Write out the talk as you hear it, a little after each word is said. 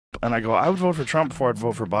and I go, I would vote for Trump before I'd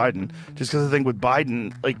vote for Biden, just because I think with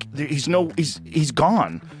Biden, like, he's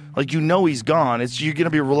gone. Like, he's gone. You're going to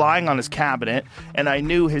be relying on his cabinet, and I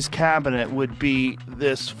knew his cabinet would be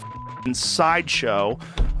this sideshow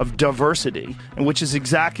of diversity, and which is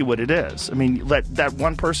exactly what it is. I mean, that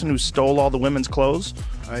one person who stole all the women's clothes,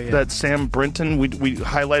 that Sam Brinton, we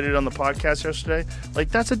highlighted on the podcast yesterday, like,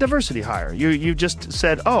 that's a diversity hire. You just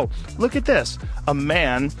said, oh, look at this, a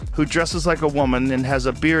man who dresses like a woman and has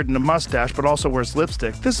a beard and a mustache but also wears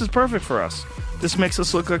lipstick. This is perfect for us. This makes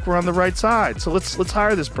us look like we're on the right side. So let's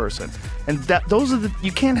hire this person. And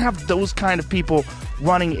you can't have those kind of people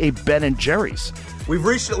running a Ben and Jerry's. We've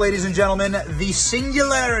reached it, ladies and gentlemen, the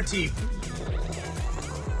singularity.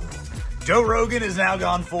 Joe Rogan has now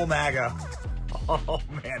gone full MAGA. Oh,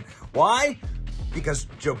 man. Why? Because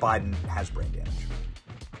Joe Biden has brain damage.